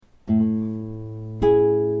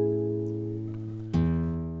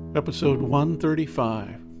Episode 135,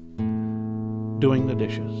 Doing the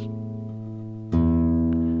Dishes.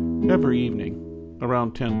 Every evening,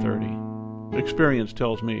 around 10:30, experience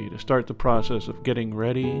tells me to start the process of getting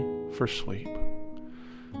ready for sleep.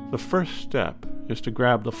 The first step is to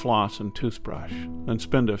grab the floss and toothbrush and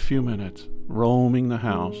spend a few minutes roaming the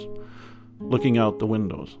house, looking out the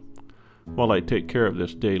windows, while I take care of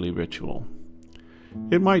this daily ritual.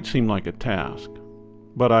 It might seem like a task,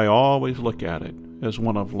 but I always look at it as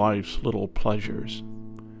one of life's little pleasures.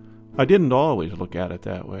 I didn't always look at it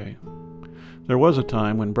that way. There was a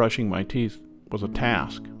time when brushing my teeth was a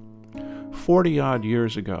task. 40-odd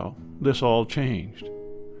years ago, this all changed.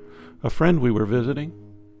 A friend we were visiting,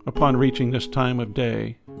 upon reaching this time of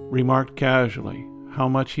day, remarked casually how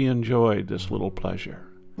much he enjoyed this little pleasure.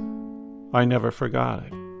 I never forgot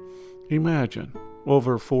it. Imagine,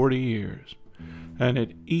 over 40 years, and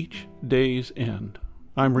at each day's end,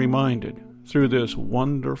 I'm reminded through this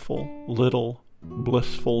wonderful, little,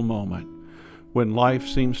 blissful moment when life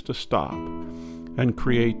seems to stop and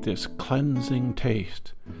create this cleansing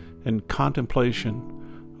taste and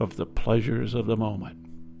contemplation of the pleasures of the moment.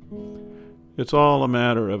 It's all a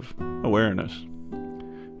matter of awareness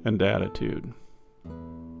and attitude.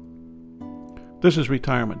 This is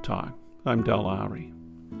Retirement Talk. I'm Del Lowry.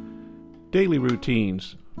 Daily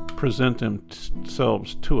routines present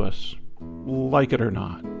themselves to us, like it or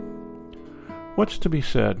not. What's to be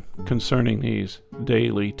said concerning these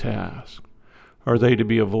daily tasks? Are they to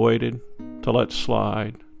be avoided, to let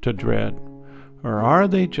slide, to dread? Or are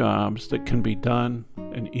they jobs that can be done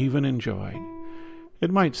and even enjoyed?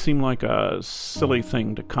 It might seem like a silly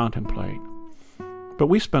thing to contemplate, but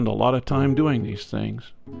we spend a lot of time doing these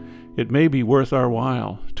things. It may be worth our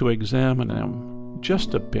while to examine them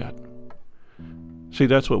just a bit. See,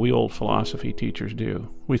 that's what we old philosophy teachers do.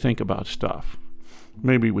 We think about stuff.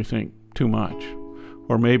 Maybe we think too much,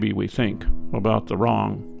 or maybe we think about the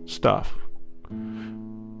wrong stuff.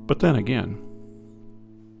 But then again,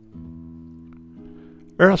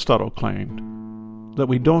 Aristotle claimed that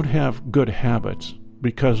we don't have good habits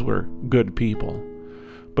because we're good people,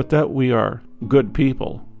 but that we are good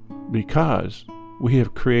people because we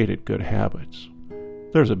have created good habits.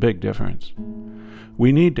 There's a big difference.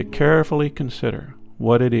 We need to carefully consider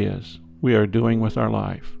what it is we are doing with our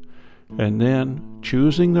life, and then,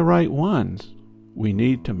 choosing the right ones, we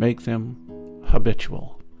need to make them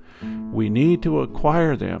habitual. We need to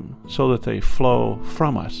acquire them so that they flow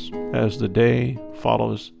from us as the day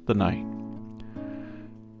follows the night.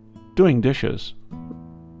 Doing dishes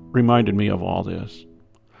reminded me of all this.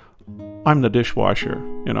 I'm the dishwasher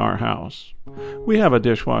in our house. We have a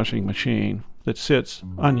dishwashing machine that sits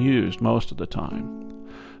unused most of the time.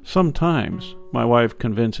 Sometimes my wife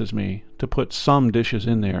convinces me to put some dishes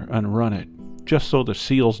in there and run it, just so the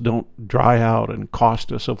seals don't dry out and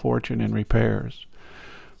cost us a fortune in repairs.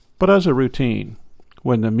 But as a routine,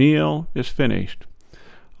 when the meal is finished,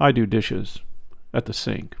 I do dishes at the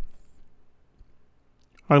sink.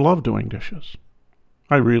 I love doing dishes.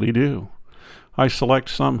 I really do. I select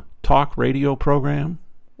some talk radio program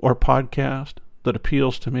or podcast that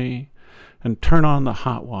appeals to me and turn on the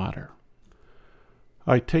hot water.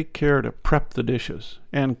 I take care to prep the dishes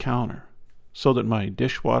and counter so that my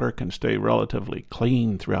dishwater can stay relatively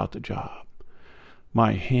clean throughout the job.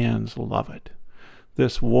 My hands love it.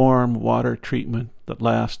 This warm water treatment that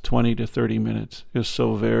lasts 20 to 30 minutes is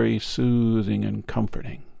so very soothing and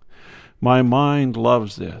comforting. My mind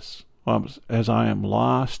loves this as I am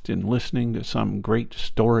lost in listening to some great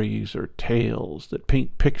stories or tales that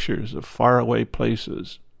paint pictures of faraway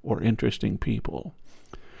places or interesting people.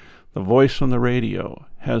 The voice from the radio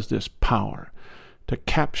has this power to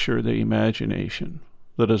capture the imagination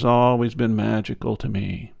that has always been magical to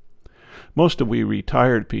me. Most of we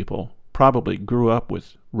retired people probably grew up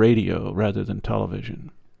with radio rather than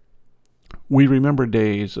television. We remember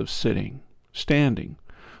days of sitting, standing,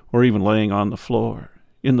 or even laying on the floor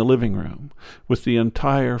in the living room with the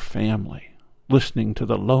entire family, listening to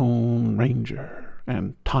the Lone Ranger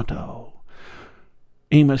and Tonto,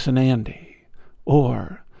 Amos and Andy,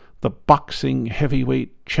 or the boxing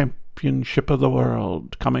heavyweight championship of the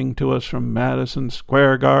world coming to us from Madison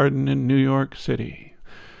Square Garden in New York City.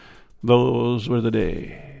 Those were the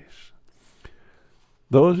days.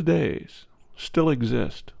 Those days still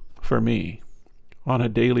exist for me on a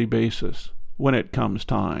daily basis when it comes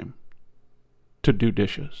time to do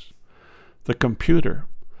dishes. The computer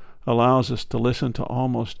allows us to listen to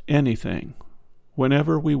almost anything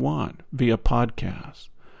whenever we want via podcast.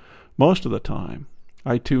 Most of the time,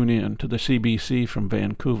 I tune in to the CBC from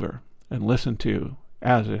Vancouver and listen to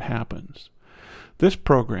As It Happens. This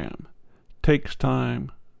program takes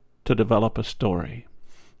time to develop a story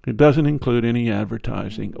It doesn't include any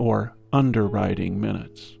advertising or underwriting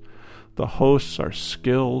minutes. The hosts are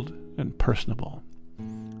skilled and personable.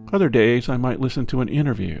 Other days I might listen to an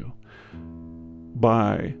interview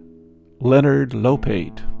by Leonard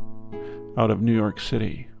Lopate out of New York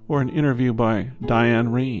City, or an interview by Diane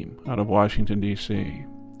Rehm out of Washington, D.C.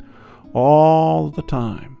 All the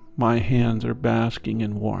time, my hands are basking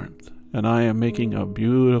in warmth, and I am making a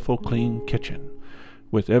beautiful, clean kitchen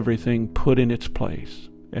with everything put in its place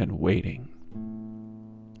and waiting.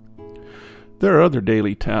 There are other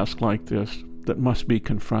daily tasks like this that must be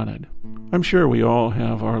confronted. I'm sure we all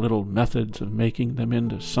have our little methods of making them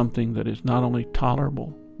into something that is not only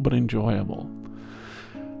tolerable, but enjoyable.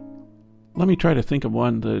 Let me try to think of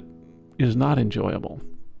one that is not enjoyable.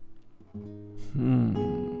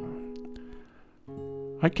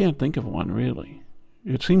 I can't think of one, really.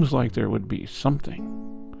 It seems like there would be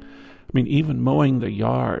something. I mean, even mowing the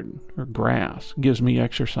yard or grass gives me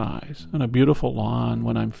exercise and a beautiful lawn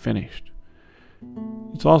when I'm finished.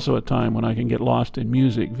 It's also a time when I can get lost in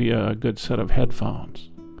music via a good set of headphones.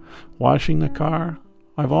 Washing the car?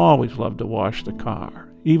 I've always loved to wash the car.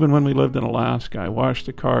 Even when we lived in Alaska, I washed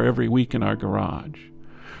the car every week in our garage.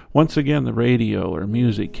 Once again, the radio or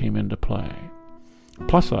music came into play.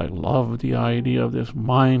 Plus, I loved the idea of this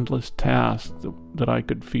mindless task that I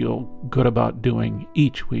could feel good about doing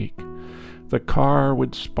each week. The car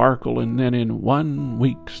would sparkle, and then in 1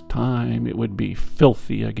 week's time it would be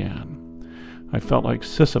filthy again. I felt like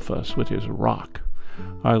Sisyphus with his rock.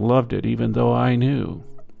 I loved it, even though I knew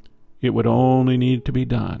it would only need to be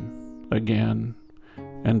done again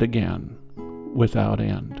and again without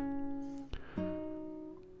end.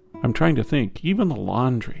 I'm trying to think, even the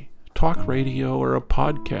laundry, talk radio, or a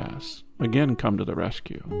podcast again come to the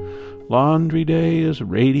rescue. Laundry day is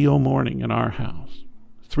radio morning in our house.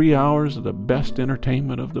 3 hours of the best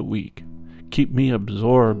entertainment of the week keep me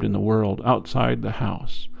absorbed in the world outside the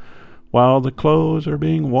house, while the clothes are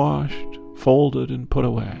being washed, folded, and put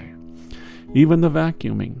away. Even the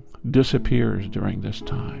vacuuming disappears during this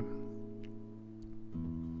time.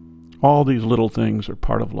 All these little things are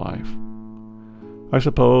part of life. I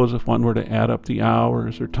suppose if one were to add up the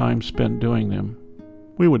hours or time spent doing them,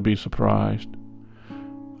 we would be surprised.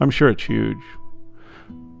 I'm sure it's huge.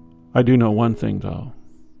 I do know one thing, though.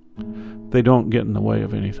 They don't get in the way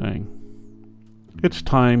of anything. It's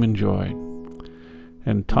time enjoyed.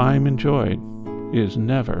 And time enjoyed is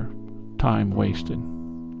never time wasted.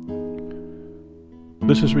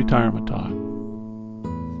 This is Retirement Talk.